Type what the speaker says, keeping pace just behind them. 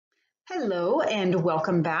Hello and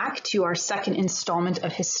welcome back to our second installment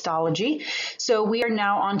of histology. So we are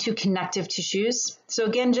now on to connective tissues. So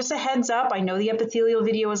again, just a heads up, I know the epithelial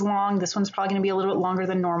video is long. This one's probably going to be a little bit longer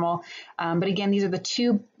than normal. But again, these are the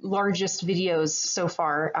two largest videos so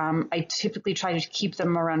far. I typically try to keep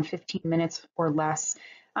them around 15 minutes or less.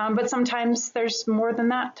 But sometimes there's more than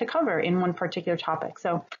that to cover in one particular topic.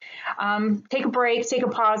 So take a break, take a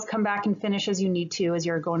pause, come back and finish as you need to as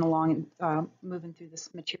you're going along and moving through this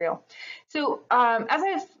material. So as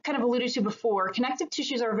I've kind of alluded to before, connective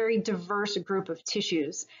tissues are a very diverse group of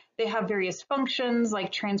tissues. They have various functions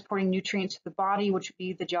like transporting nutrients to the body, which would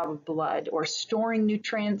be the job of blood, or storing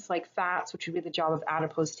nutrients like fats, which would be the job of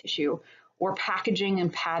adipose tissue, or packaging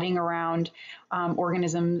and padding around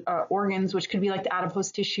organs, which could be like the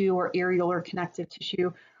adipose tissue or areolar connective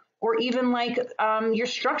tissue, or even like your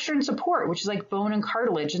structure and support, which is like bone and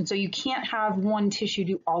cartilage. And so you can't have one tissue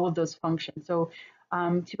do all of those functions. So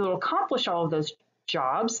to be able to accomplish all of those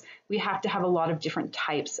jobs, we have to have a lot of different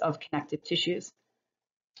types of connective tissues.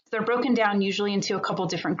 So they're broken down usually into a couple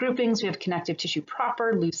different groupings. We have connective tissue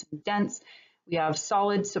proper, loose and dense. We have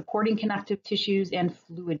solid supporting connective tissues and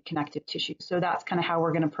fluid connective tissues. So that's kind of how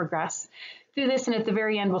we're going to progress through this. And at the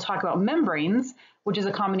very end, we'll talk about membranes, which is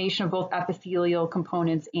a combination of both epithelial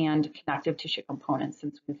components and connective tissue components.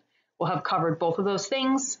 Since we'll have covered both of those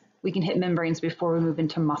things, we can hit membranes before we move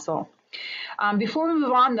into muscle. Before we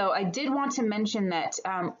move on, though, I did want to mention that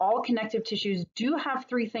all connective tissues do have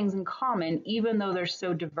three things in common, even though they're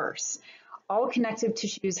so diverse. All connective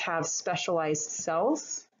tissues have specialized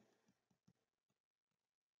cells.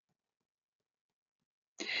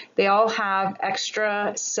 They all have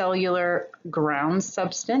extracellular ground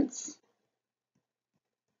substance.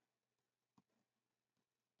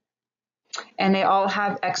 And they all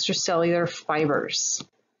have extracellular fibers.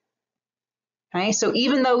 Okay, so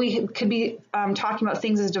even though we could be talking about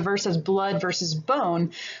things as diverse as blood versus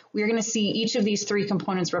bone, we're going to see each of these three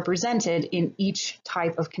components represented in each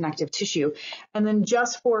type of connective tissue. And then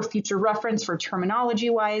just for future reference, for terminology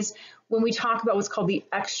wise, when we talk about what's called the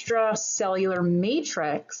extracellular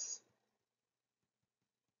matrix,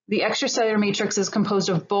 the extracellular matrix is composed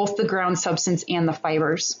of both the ground substance and the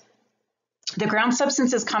fibers. The ground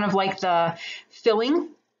substance is kind of like the filling,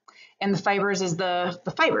 and the fibers is the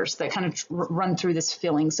fibers that kind of run through this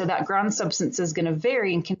filling. So that ground substance is going to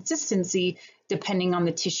vary in consistency depending on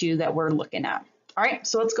the tissue that we're looking at. All right,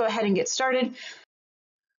 so let's go ahead and get started.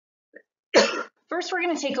 First, we're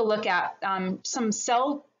going to take a look at some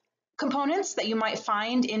cell components that you might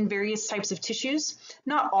find in various types of tissues.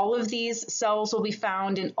 Not all of these cells will be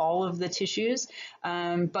found in all of the tissues,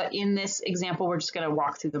 but in this example, we're just going to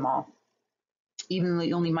walk through them all, even though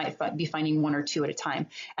you only might be finding one or two at a time.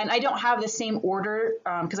 And I don't have the same order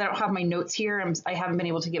because I don't have my notes here. I haven't been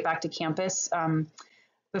able to get back to campus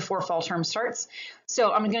before fall term starts.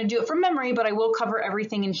 So I'm going to do it from memory, but I will cover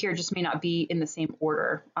everything in here, just may not be in the same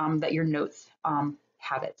order that your notes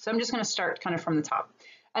have it. So I'm just going to start kind of from the top.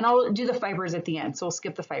 And I'll do the fibers at the end, so we'll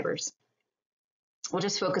skip the fibers. We'll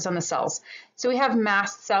just focus on the cells. So we have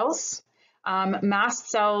mast cells. Mast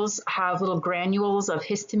cells have little granules of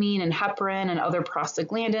histamine and heparin and other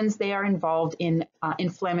prostaglandins. They are involved in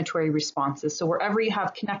inflammatory responses. So wherever you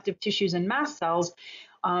have connective tissues and mast cells,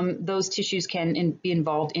 those tissues can be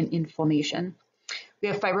involved in inflammation. We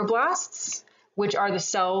have fibroblasts, which are the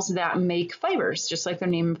cells that make fibers, just like their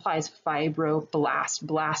name implies, fibroblast.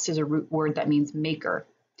 Blast is a root word that means maker.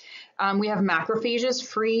 We have macrophages,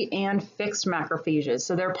 free and fixed macrophages.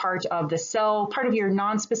 So they're part of the cell, part of your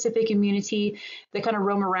non-specific immunity. They kind of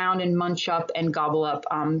roam around and munch up and gobble up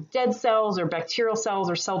dead cells or bacterial cells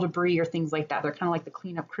or cell debris or things like that. They're kind of like the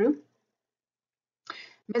cleanup crew.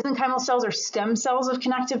 Mesenchymal cells are stem cells of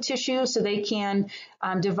connective tissue, so they can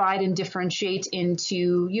divide and differentiate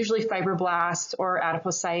into usually fibroblasts or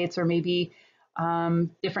adipocytes or maybe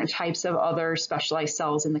different types of other specialized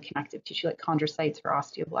cells in the connective tissue like chondrocytes or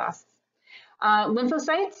osteoblasts.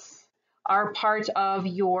 Lymphocytes are part of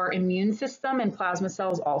your immune system and plasma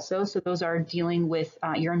cells also. So those are dealing with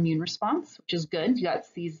your immune response, which is good. You got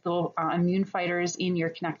these little immune fighters in your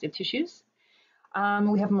connective tissues.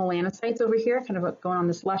 We have melanocytes over here, kind of going on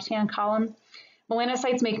this left-hand column.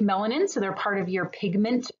 Melanocytes make melanin, so they're part of your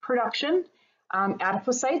pigment production.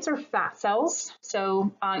 Adipocytes are fat cells.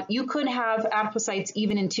 So you could have adipocytes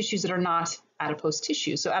even in tissues that are not adipose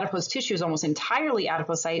tissue. So adipose tissue is almost entirely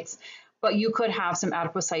adipocytes, but you could have some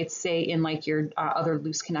adipocytes, say, in like your other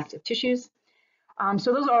loose connective tissues.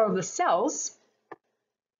 So those are all the cells.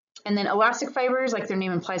 And then elastic fibers, like their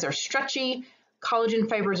name implies, are stretchy. Collagen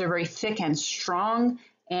fibers are very thick and strong,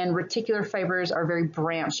 and reticular fibers are very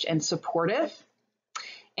branched and supportive.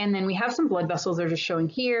 And then we have some blood vessels that are just showing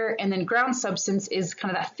here. And then ground substance is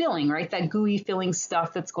kind of that filling, right? That gooey filling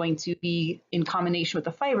stuff that's going to be in combination with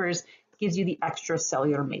the fibers gives you the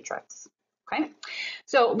extracellular matrix. Okay,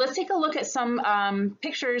 so let's take a look at some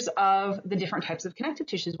pictures of the different types of connective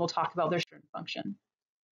tissues. We'll talk about their certain function.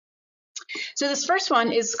 So this first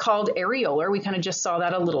one is called areolar. We kind of just saw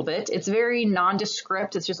that a little bit. It's very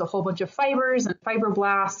nondescript. It's just a whole bunch of fibers and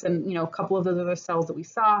fibroblasts and, you know, a couple of those other cells that we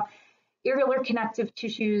saw. Areolar connective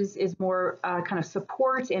tissues is more kind of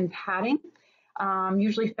support and padding,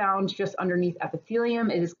 usually found just underneath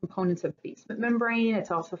epithelium. It is components of basement membrane.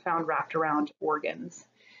 It's also found wrapped around organs.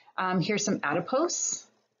 Here's some adipose.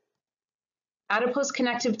 Adipose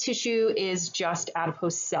connective tissue is just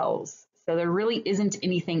adipose cells. So there really isn't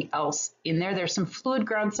anything else in there. There's some fluid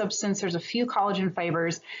ground substance. There's a few collagen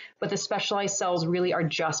fibers, but the specialized cells really are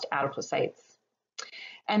just adipocytes.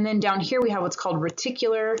 And then down here we have what's called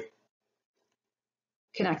reticular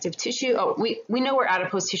connective tissue. Oh, we know where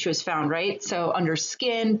adipose tissue is found, right? So under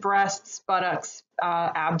skin, breasts, buttocks,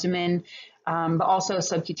 abdomen, but also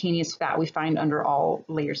subcutaneous fat we find under all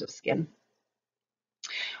layers of skin.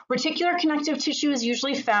 Reticular connective tissue is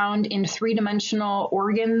usually found in three-dimensional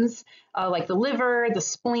organs like the liver, the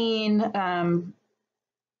spleen, the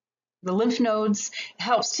lymph nodes. It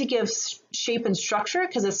helps to give shape and structure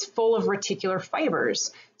because it's full of reticular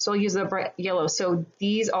fibers. So I'll use the bright yellow. So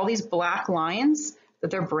all these black lines that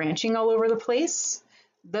they're branching all over the place,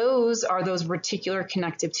 those are those reticular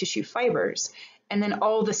connective tissue fibers. And then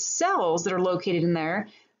all the cells that are located in there,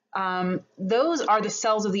 those are the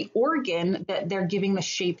cells of the organ that they're giving the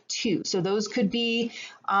shape to. So those could be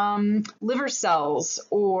liver cells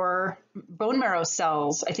or bone marrow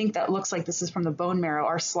cells. I think that looks like this is from the bone marrow.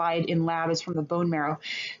 Our slide in lab is from the bone marrow.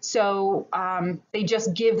 So they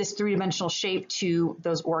just give this three-dimensional shape to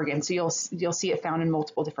those organs. So you'll see it found in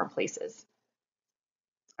multiple different places.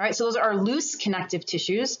 All right, so those are our loose connective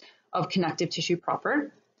tissues of connective tissue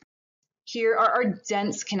proper. Here are our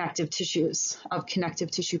dense connective tissues of connective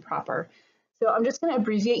tissue proper. So I'm just going to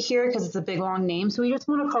abbreviate here because it's a big long name. So we just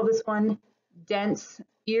want to call this one dense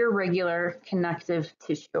irregular connective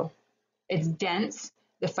tissue. It's dense.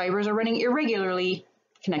 The fibers are running irregularly,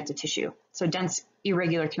 connective tissue. So dense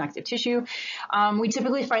irregular connective tissue. We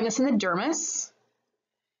typically find this in the dermis.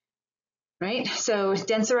 Right, so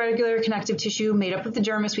dense irregular connective tissue made up of the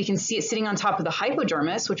dermis. We can see it sitting on top of the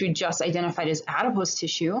hypodermis, which we just identified as adipose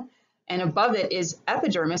tissue. And above it is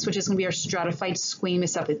epidermis, which is going to be our stratified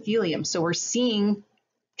squamous epithelium. So we're seeing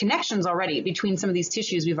connections already between some of these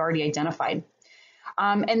tissues we've already identified.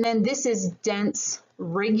 And then this is dense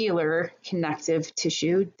regular connective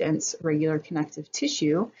tissue, dense regular connective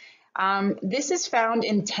tissue. This is found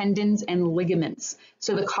in tendons and ligaments.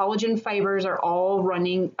 So the collagen fibers are all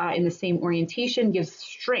running in the same orientation, gives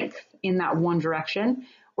strength in that one direction.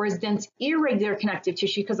 Whereas dense irregular connective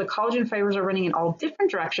tissue, because the collagen fibers are running in all different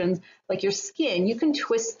directions, like your skin, you can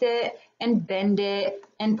twist it and bend it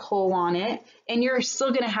and pull on it, and you're still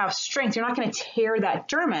going to have strength. You're not going to tear that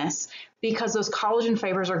dermis because those collagen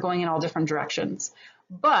fibers are going in all different directions.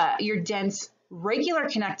 But your dense regular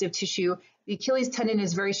connective tissue, the Achilles tendon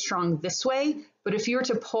is very strong this way, but if you were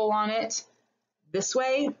to pull on it this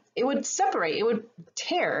way, it would separate, it would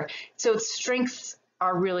tear. So its strengths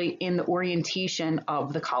are really in the orientation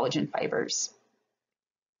of the collagen fibers.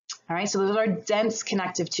 All right, so those are dense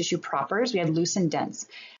connective tissue propers. We had loose and dense.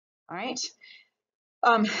 All right.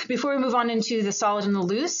 Before we move on into the solid and the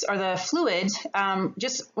loose or the fluid,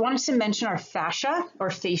 just wanted to mention our fascia or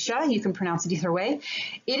fascia. You can pronounce it either way.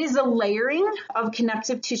 It is a layering of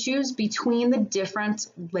connective tissues between the different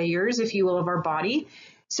layers, if you will, of our body.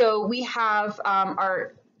 So we have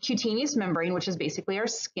our cutaneous membrane, which is basically our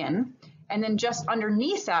skin. And then just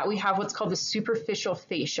underneath that, we have what's called the superficial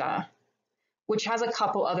fascia, which has a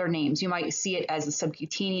couple other names. You might see it as the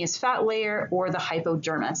subcutaneous fat layer or the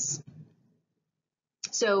hypodermis.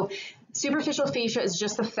 So superficial fascia is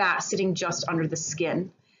just the fat sitting just under the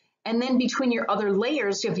skin. And then between your other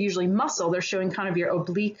layers, you have usually muscle. They're showing kind of your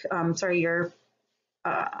oblique, your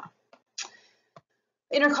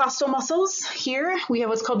intercostal muscles. Here we have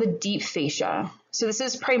what's called the deep fascia. So this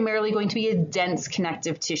is primarily going to be a dense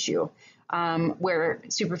connective tissue. Where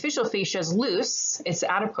superficial fascia is loose, it's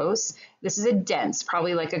adipose. This is a dense,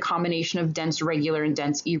 probably like a combination of dense regular and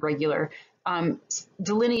dense irregular,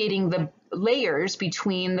 delineating the layers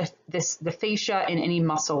between the fascia and any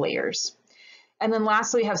muscle layers. And then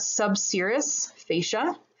lastly, we have subserous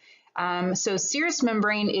fascia. So serous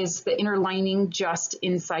membrane is the inner lining just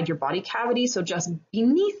inside your body cavity. So just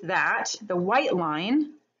beneath that, the white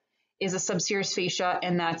line is a subserous fascia,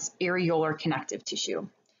 and that's areolar connective tissue.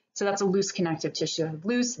 So that's a loose connective tissue.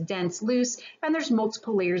 Loose, dense, loose, and there's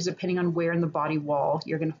multiple layers depending on where in the body wall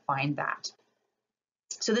you're going to find that.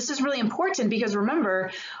 So this is really important because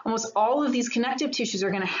remember, almost all of these connective tissues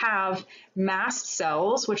are going to have mast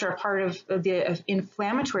cells, which are part of the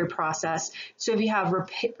inflammatory process. So if you have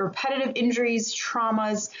repetitive injuries,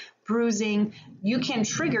 traumas, bruising, you can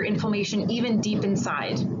trigger inflammation even deep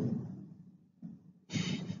inside.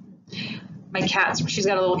 My cat, she's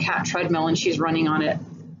got a little cat treadmill and she's running on it.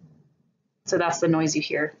 So that's the noise you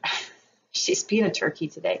hear. She's being a turkey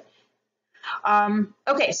today.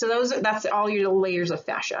 Okay, so that's all your layers of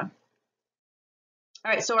fascia.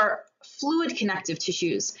 All right, so our fluid connective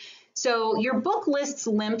tissues. So your book lists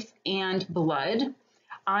lymph and blood.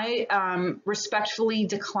 I respectfully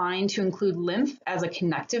decline to include lymph as a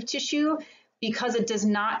connective tissue because it does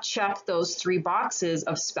not check those 3 boxes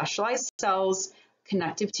of specialized cells,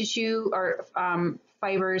 connective tissue or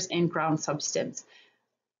fibers, and ground substance.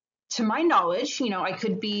 To my knowledge, I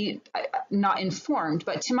could be not informed,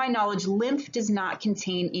 but to my knowledge, lymph does not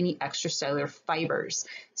contain any extracellular fibers.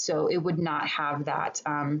 So it would not have that,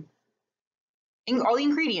 all the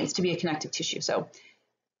ingredients to be a connective tissue. So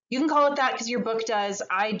you can call it that because your book does.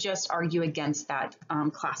 I just argue against that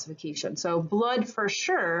classification. So blood for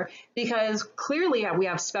sure, because clearly we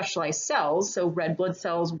have specialized cells, so red blood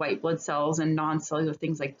cells, white blood cells, and non-cellular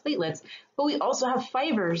things like platelets, but we also have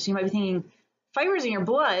fibers. You might be thinking, fibers in your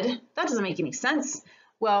blood, that doesn't make any sense.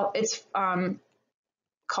 Well, it's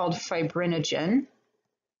called fibrinogen.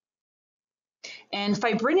 And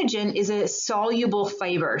fibrinogen is a soluble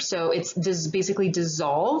fiber. So it's basically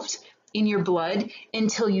dissolved in your blood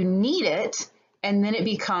until you need it, and then it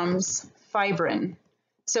becomes fibrin.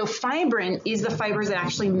 So fibrin is the fibers that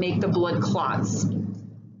actually make the blood clots.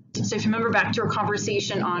 So if you remember back to our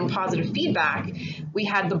conversation on positive feedback, we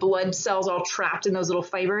had the blood cells all trapped in those little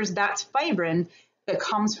fibers. That's fibrin that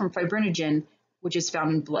comes from fibrinogen, which is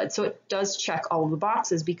found in blood. So it does check all of the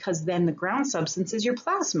boxes because then the ground substance is your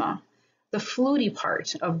plasma, the fluidy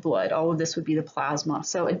part of blood. All of this would be the plasma.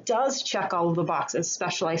 So it does check all of the boxes: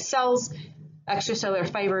 specialized cells, extracellular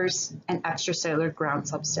fibers, and extracellular ground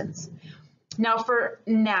substance. Now,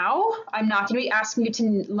 I'm not going to be asking you to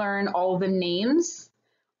learn all the names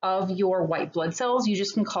of your white blood cells. You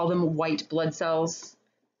just can call them white blood cells,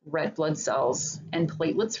 red blood cells, and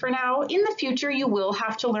platelets for now. In the future, you will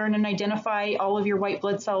have to learn and identify all of your white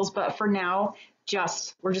blood cells, but for now,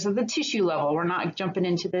 we're just at the tissue level. We're not jumping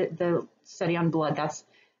into the study on blood. That's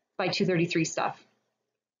by 233 stuff.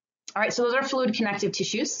 All right, so those are fluid connective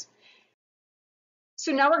tissues.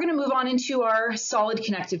 So now we're going to move on into our solid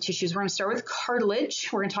connective tissues. We're going to start with cartilage.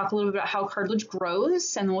 We're going to talk a little bit about how cartilage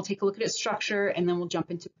grows, and then we'll take a look at its structure, and then we'll jump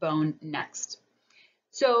into bone next.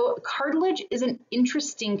 So cartilage is an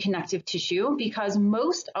interesting connective tissue because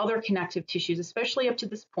most other connective tissues, especially up to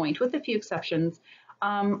this point, with a few exceptions,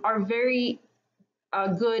 are very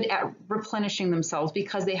good at replenishing themselves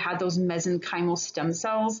because they had those mesenchymal stem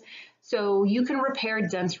cells. So you can repair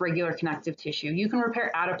dense regular connective tissue. You can repair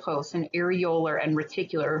adipose and areolar and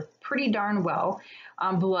reticular pretty darn well.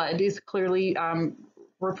 Blood is clearly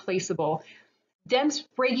replaceable. Dense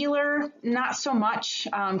regular, not so much.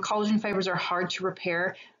 Collagen fibers are hard to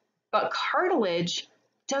repair, but cartilage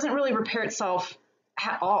doesn't really repair itself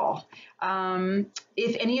at all.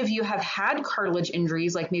 If any of you have had cartilage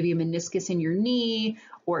injuries, like maybe a meniscus in your knee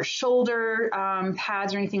or shoulder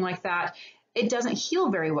pads or anything like that, it doesn't heal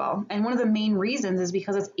very well. And one of the main reasons is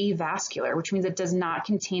because it's avascular, which means it does not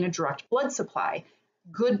contain a direct blood supply.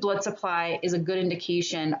 Good blood supply is a good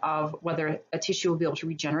indication of whether a tissue will be able to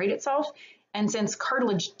regenerate itself. And since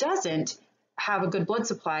cartilage doesn't have a good blood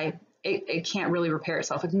supply, it can't really repair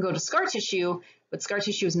itself. It can go to scar tissue, but scar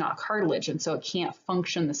tissue is not cartilage, and so it can't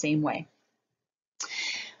function the same way.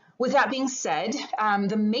 With that being said,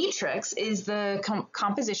 the matrix is the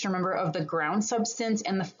composition, remember, of the ground substance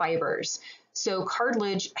and the fibers. So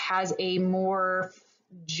cartilage has a more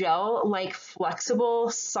gel-like, flexible,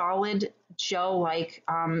 solid, gel-like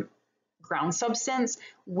ground substance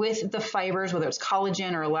with the fibers, whether it's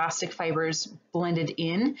collagen or elastic fibers, blended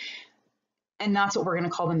in. And that's what we're going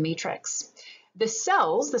to call the matrix. The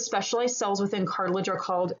cells, the specialized cells within cartilage, are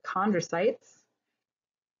called chondrocytes.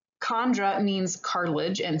 Chondra means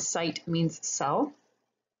cartilage and cyte means cell.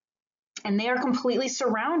 And they are completely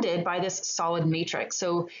surrounded by this solid matrix.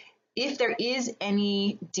 So if there is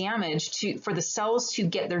any damage for the cells to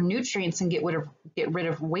get their nutrients and get rid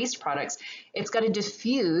of waste products, it's got to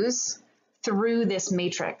diffuse through this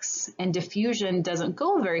matrix. And diffusion doesn't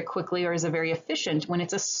go very quickly or is very efficient when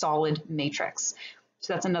it's a solid matrix.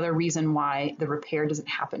 So that's another reason why the repair doesn't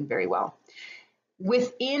happen very well.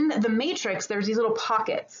 Within the matrix, there's these little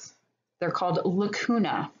pockets. They're called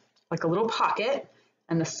lacuna. like a little pocket,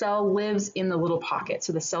 and the cell lives in the little pocket.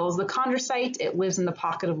 So the cell is the chondrocyte. It lives in the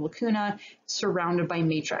pocket of lacuna, surrounded by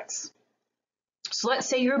matrix. So let's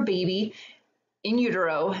say you're a baby in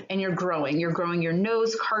utero and you're growing your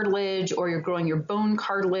nose cartilage, or you're growing your bone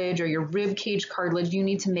cartilage or your rib cage cartilage. You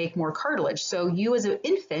need to make more cartilage. So you as an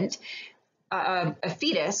infant, a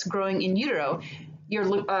fetus growing in utero, your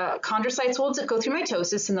chondrocytes will go through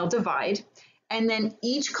mitosis and they'll divide. And then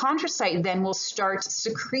each chondrocyte then will start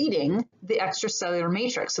secreting the extracellular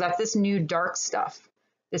matrix. So that's this new dark stuff,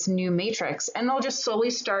 this new matrix. And they'll just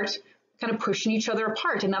slowly start kind of pushing each other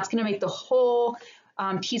apart. And that's going to make the whole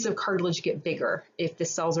piece of cartilage get bigger if the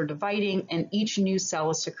cells are dividing and each new cell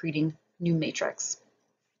is secreting new matrix.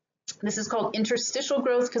 This is called interstitial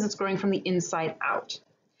growth because it's growing from the inside out.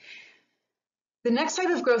 The next type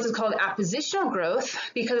of growth is called appositional growth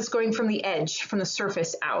because it's going from the edge, from the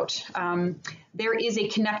surface out. There is a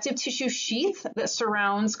connective tissue sheath that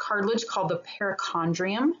surrounds cartilage called the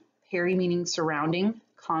perichondrium. Peri meaning surrounding,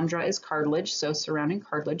 chondra is cartilage, so surrounding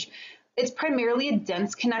cartilage. It's primarily a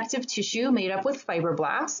dense connective tissue made up with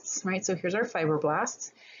fibroblasts, right? So here's our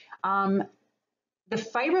fibroblasts. The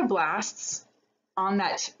fibroblasts on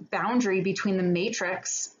that boundary between the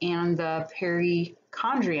matrix and the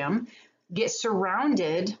perichondrium get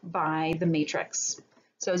surrounded by the matrix.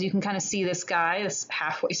 So as you can kind of see this guy, this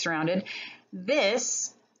halfway surrounded,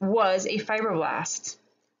 this was a fibroblast.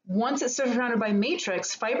 Once it's surrounded by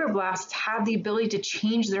matrix, fibroblasts have the ability to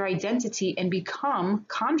change their identity and become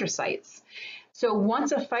chondrocytes. So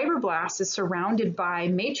once a fibroblast is surrounded by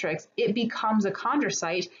matrix, it becomes a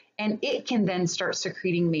chondrocyte and it can then start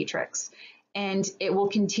secreting matrix. And it will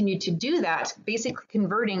continue to do that, basically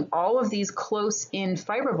converting all of these close-in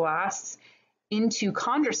fibroblasts into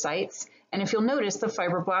chondrocytes. And if you'll notice, the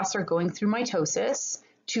fibroblasts are going through mitosis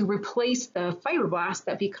to replace the fibroblasts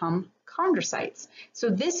that become chondrocytes. So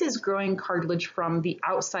this is growing cartilage from the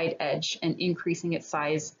outside edge and increasing its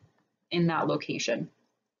size in that location.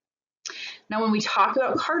 Now, when we talk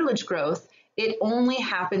about cartilage growth, it only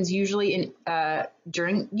happens usually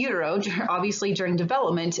during utero, obviously during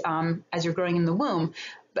development as you're growing in the womb.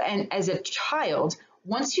 And as a child,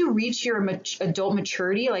 once you reach your adult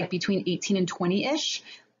maturity, like between 18 and 20-ish,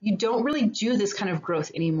 you don't really do this kind of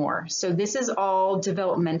growth anymore. So this is all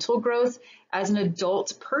developmental growth. As an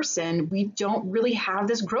adult person, we don't really have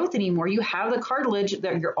this growth anymore. You have the cartilage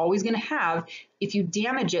that you're always going to have. If you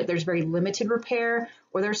damage it, there's very limited repair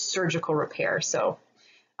or there's surgical repair. So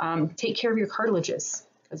take care of your cartilages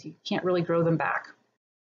because you can't really grow them back.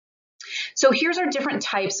 So here's our different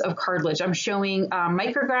types of cartilage. I'm showing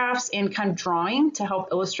micrographs and kind of drawing to help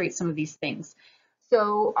illustrate some of these things.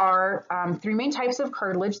 So our three main types of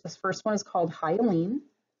cartilage, this first one is called hyaline.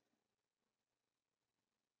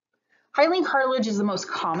 Hyaline cartilage is the most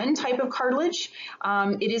common type of cartilage.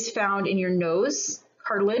 It is found in your nose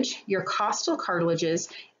cartilage, your costal cartilages,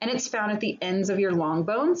 and it's found at the ends of your long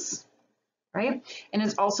bones, right? And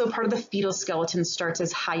it's also part of the fetal skeleton, starts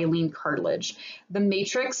as hyaline cartilage. The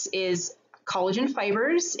matrix is collagen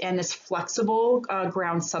fibers and this flexible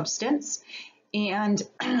ground substance. And,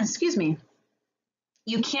 excuse me,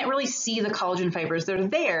 you can't really see the collagen fibers. They're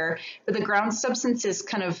there, but the ground substance is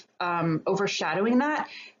kind of overshadowing that.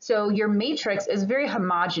 So your matrix is very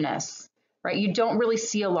homogeneous, right? You don't really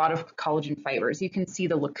see a lot of collagen fibers. You can see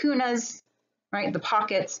the lacunas, right? The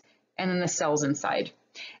pockets, and then the cells inside.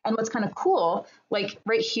 And what's kind of cool, like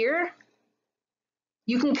right here,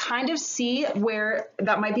 you can kind of see where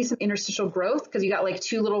that might be some interstitial growth because you got like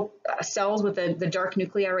two little cells with the dark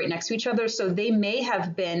nuclei right next to each other. So they may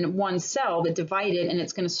have been one cell that divided and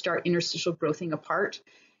it's going to start interstitial growthing apart.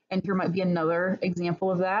 And here might be another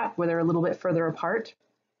example of that where they're a little bit further apart.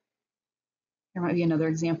 There might be another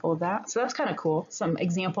example of that. So that's kind of cool. Some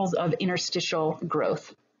examples of interstitial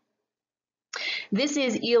growth. This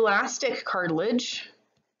is elastic cartilage.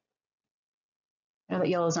 That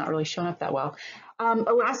yellow is not really showing up that well.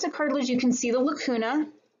 Elastic cartilage, you can see the lacuna,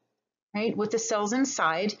 right, with the cells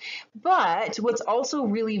inside. But what's also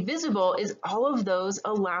really visible is all of those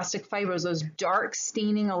elastic fibers, those dark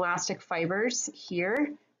staining elastic fibers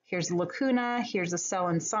here. Here's the lacuna, here's the cell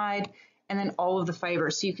inside, and then all of the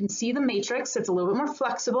fibers. So you can see the matrix. It's a little bit more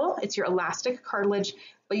flexible. It's your elastic cartilage,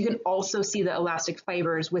 but you can also see the elastic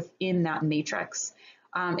fibers within that matrix.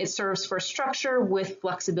 It serves for structure with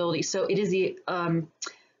flexibility. So it is the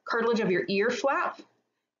cartilage of your ear flap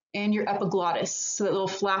and your epiglottis. So that little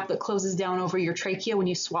flap that closes down over your trachea when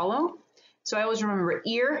you swallow. So I always remember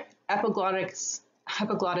ear, epiglottis,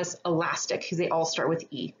 elastic, because they all start with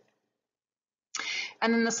E.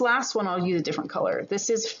 And then this last one, I'll use a different color. This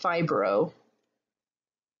is fibrocartilage.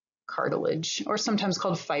 cartilage, or sometimes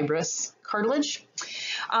called fibrous cartilage.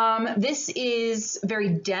 This is very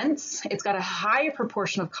dense. It's got a high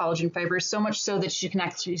proportion of collagen fibers, so much so that you can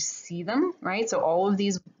actually see them, right? So all of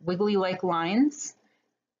these wiggly-like lines,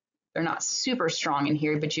 they're not super strong in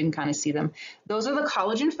here, but you can kind of see them. Those are the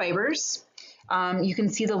collagen fibers. You can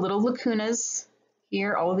see the little lacunas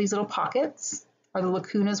here, all of these little pockets are the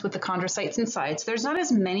lacunas with the chondrocytes inside. So there's not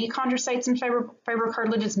as many chondrocytes in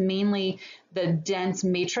fibrocartilage. It's mainly the dense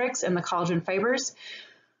matrix and the collagen fibers.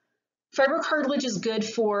 Fibrocartilage is good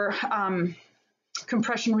for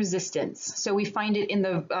compression resistance. So we find it in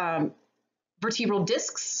the vertebral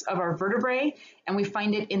discs of our vertebrae, and we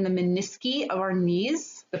find it in the menisci of our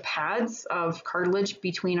knees. The pads of cartilage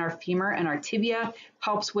between our femur and our tibia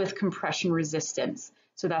helps with compression resistance.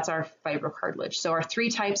 So that's our fibrocartilage. So our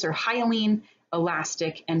three types are hyaline,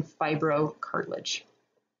 elastic, and fibrocartilage.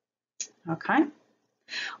 Okay.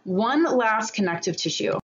 One last connective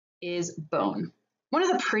tissue is bone. One of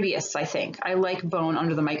the prettiest, I think. I like bone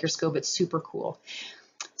under the microscope. It's super cool.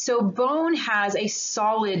 So bone has a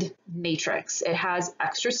solid matrix. It has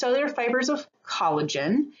extracellular fibers of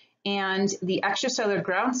collagen, and the extracellular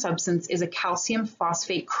ground substance is a calcium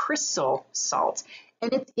phosphate crystal salt.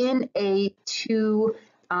 And it's in a 2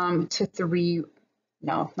 to 3,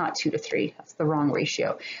 no, not 2 to 3, that's the wrong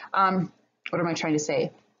ratio. What am I trying to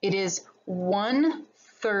say? It is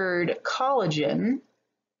 1/3 collagen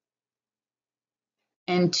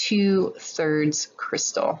and 2/3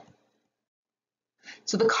 crystal.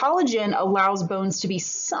 So the collagen allows bones to be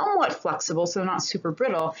somewhat flexible, so not super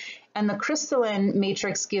brittle, and the crystalline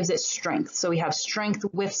matrix gives it strength. So we have strength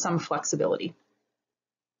with some flexibility.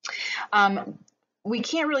 We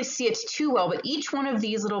can't really see it too well, but each one of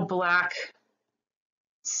these little black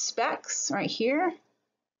specks right here,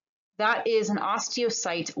 that is an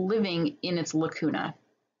osteocyte living in its lacuna.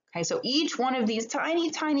 Okay, so each one of these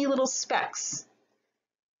tiny, tiny little specks,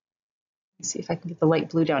 let's see if I can get the light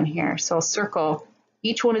blue down here. So I'll circle,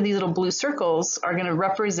 each one of these little blue circles are going to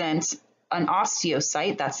represent an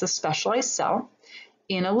osteocyte, that's the specialized cell,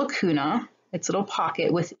 in a lacuna, its little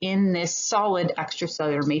pocket within this solid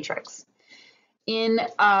extracellular matrix. In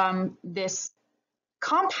this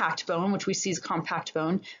compact bone, which we see as compact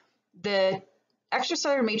bone, the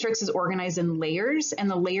extracellular matrix is organized in layers, and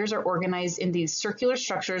the layers are organized in these circular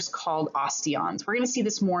structures called osteons. We're going to see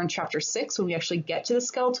this more in chapter 6 when we actually get to the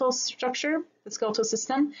skeletal structure, the skeletal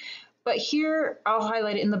system. But here I'll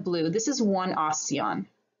highlight it in the blue. This is one osteon.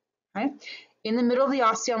 Okay? In the middle of the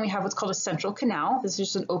osteon, we have what's called a central canal. This is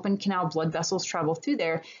just an open canal, blood vessels travel through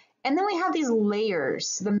there. And then we have these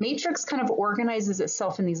layers. The matrix kind of organizes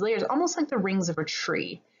itself in these layers, almost like the rings of a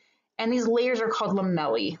tree. And these layers are called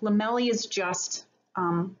lamellae. Lamellae is just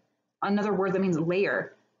another word that means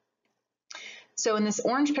layer. So in this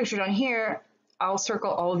orange picture down here, I'll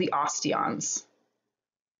circle all of the osteons.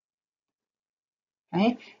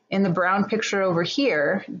 Okay? In the brown picture over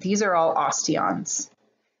here, these are all osteons.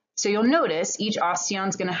 So you'll notice each osteon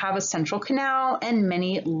is going to have a central canal and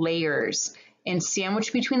many layers. And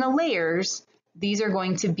sandwiched between the layers, these are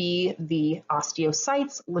going to be the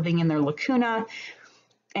osteocytes living in their lacuna.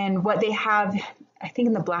 And what they have, I think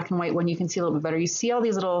in the black and white one, you can see a little bit better. You see all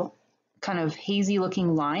these little kind of hazy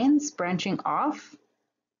looking lines branching off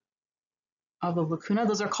of the lacuna.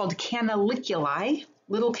 Those are called canaliculi.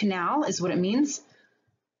 Little canal is what it means.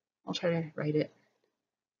 I'll try to write it.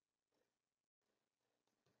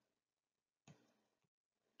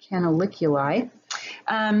 Canaliculi.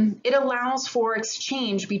 It allows for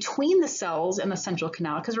exchange between the cells and the central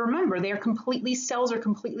canal, because remember, cells are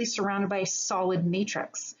completely surrounded by a solid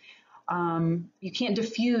matrix. You can't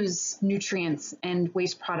diffuse nutrients and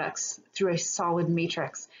waste products through a solid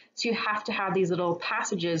matrix. So you have to have these little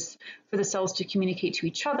passages for the cells to communicate to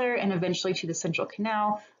each other and eventually to the central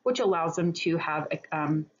canal, which allows them to have a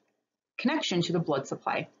connection to the blood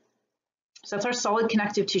supply. So that's our solid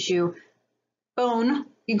connective tissue. Bone,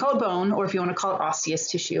 you can call it bone, or if you want to call it osseous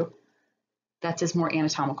tissue, that's its more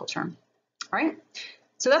anatomical term. All right,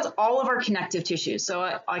 so that's all of our connective tissues. So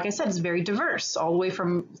like I said, it's very diverse, all the way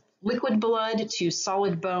from liquid blood to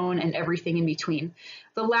solid bone and everything in between.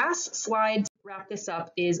 The last slide to wrap this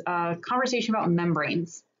up is a conversation about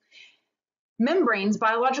membranes. Membranes,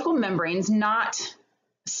 biological membranes, not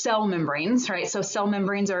cell membranes, right? So cell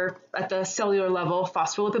membranes are at the cellular level,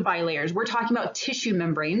 phospholipid bilayers. We're talking about tissue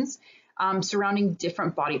membranes surrounding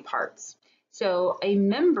different body parts. So a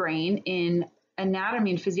membrane in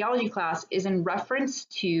anatomy and physiology class is in reference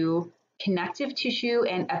to connective tissue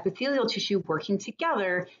and epithelial tissue working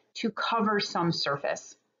together to cover some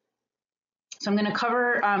surface. So I'm going to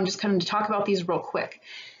cover, just kind of to talk about these real quick.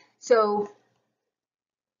 So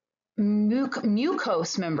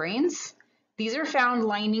mucose membranes. These are found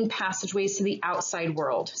lining passageways to the outside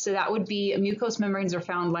world. So that would be mucose membranes are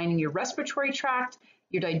found lining your respiratory tract,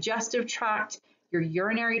 your digestive tract, your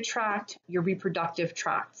urinary tract, your reproductive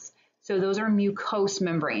tracts. So those are mucose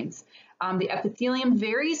membranes. The epithelium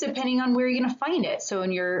varies depending on where you're going to find it. So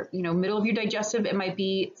in your middle of your digestive, it might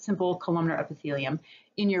be simple columnar epithelium.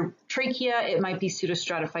 In your trachea, it might be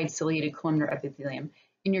pseudostratified ciliated columnar epithelium.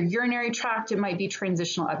 In your urinary tract, it might be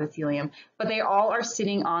transitional epithelium, but they all are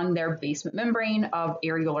sitting on their basement membrane of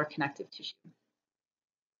areolar connective tissue.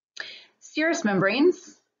 Serous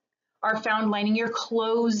membranes are found lining your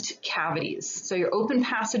closed cavities. So your open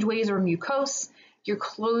passageways are mucose, your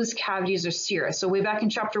closed cavities are serous. So way back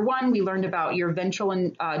in chapter 1, we learned about your ventral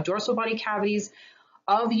and dorsal body cavities.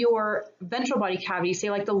 Of your ventral body cavity,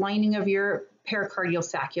 say like the lining of your pericardial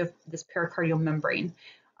sac, you have this pericardial membrane.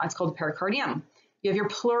 It's called the pericardium. You have your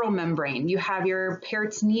pleural membrane. You have your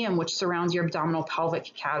peritoneum, which surrounds your abdominal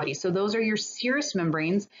pelvic cavity. So those are your serous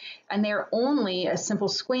membranes, and they're only a simple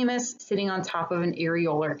squamous sitting on top of an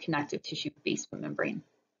areolar connective tissue basement membrane.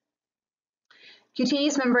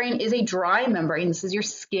 Cutaneous membrane is a dry membrane. This is your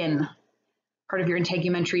skin, part of your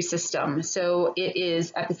integumentary system. So it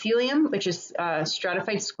is epithelium, which is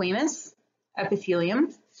stratified squamous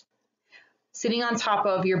epithelium, sitting on top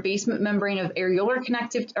of your basement membrane of areolar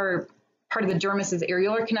connective, or part of the dermis is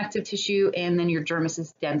areolar connective tissue, and then your dermis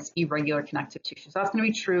is dense irregular connective tissue. So that's going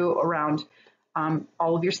to be true around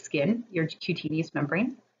all of your skin, your cutaneous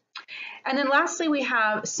membrane. And then lastly, we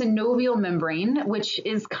have synovial membrane, which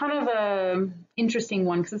is kind of an interesting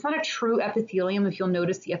one because it's not a true epithelium. If you'll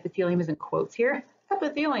notice, the epithelium is in quotes here,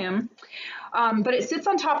 epithelium, but it sits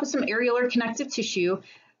on top of some areolar connective tissue.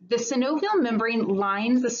 The synovial membrane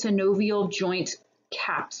lines the synovial joint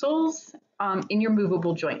capsules in your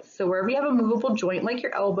movable joints. So wherever you have a movable joint, like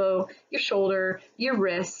your elbow, your shoulder, your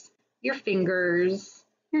wrist, your fingers,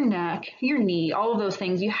 your neck, your knee, all of those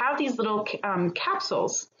things, you have these little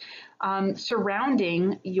capsules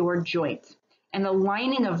surrounding your joint. And the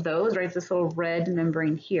lining of those, right, this little red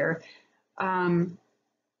membrane here,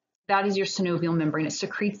 that is your synovial membrane. It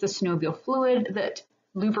secretes the synovial fluid that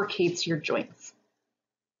lubricates your joints.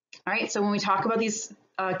 All right, so when we talk about these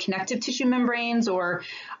connective tissue membranes or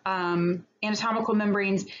anatomical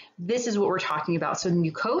membranes, this is what we're talking about. So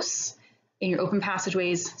mucose in your open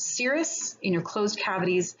passageways, serous in your closed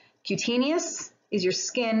cavities, cutaneous is your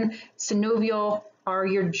skin, synovial are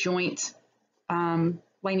your joint,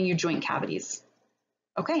 lining your joint cavities.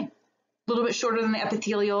 Okay, a little bit shorter than the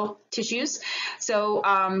epithelial tissues. So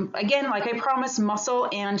again, like I promised, muscle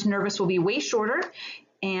and nervous will be way shorter.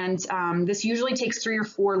 And this usually takes 3 or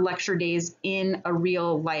 4 lecture days in a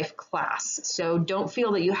real life class. So don't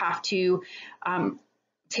feel that you have to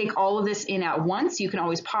take all of this in at once. You can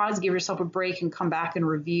always pause, give yourself a break, and come back and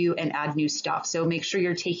review and add new stuff. So make sure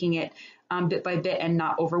you're taking it bit by bit and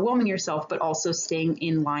not overwhelming yourself, but also staying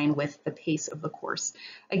in line with the pace of the course.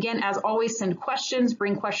 Again, as always, send questions,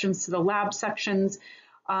 bring questions to the lab sections,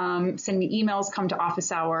 send me emails, come to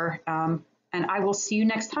office hour, and I will see you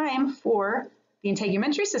next time for the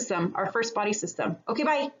integumentary system, our first body system. Okay,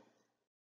 bye.